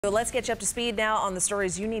So let's get you up to speed now on the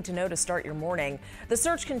stories you need to know to start your morning. The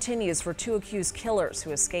search continues for two accused killers who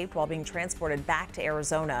escaped while being transported back to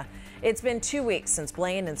Arizona. It's been 2 weeks since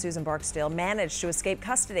Blaine and Susan Barksdale managed to escape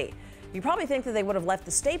custody. You probably think that they would have left the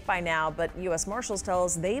state by now, but U.S. Marshals tell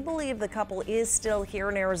us they believe the couple is still here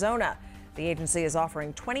in Arizona. The agency is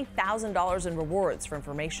offering $20,000 in rewards for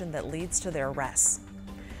information that leads to their arrests.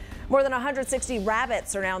 More than 160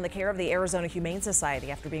 rabbits are now in the care of the Arizona Humane Society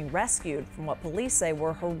after being rescued from what police say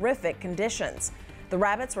were horrific conditions. The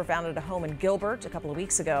rabbits were found at a home in Gilbert a couple of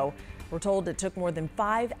weeks ago. We're told it took more than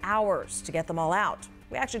 5 hours to get them all out.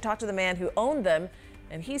 We actually talked to the man who owned them,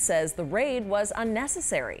 and he says the raid was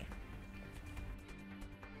unnecessary.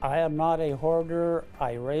 I am not a hoarder.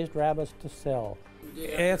 I raised rabbits to sell.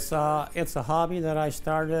 It's a hobby that I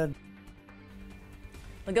started.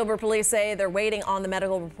 The Gilbert police say they're waiting on the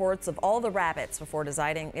medical reports of all the rabbits before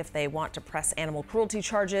deciding if they want to press animal cruelty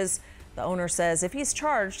charges. The owner says if he's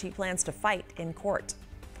charged, he plans to fight in court.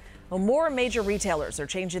 Well, more major retailers are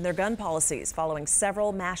changing their gun policies following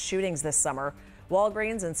several mass shootings this summer.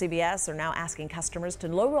 Walgreens and CVS are now asking customers to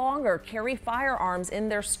no longer carry firearms in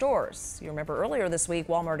their stores. You remember earlier this week,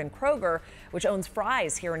 Walmart and Kroger, which owns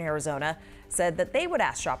Fry's here in Arizona, said that they would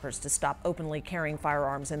ask shoppers to stop openly carrying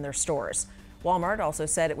firearms in their stores. Walmart also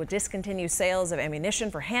said it would discontinue sales of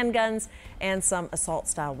ammunition for handguns and some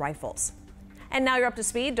assault-style rifles. And now you're up to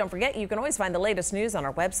speed. Don't forget, you can always find the latest news on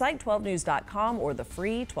our website, 12news.com, or the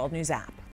free 12 News app.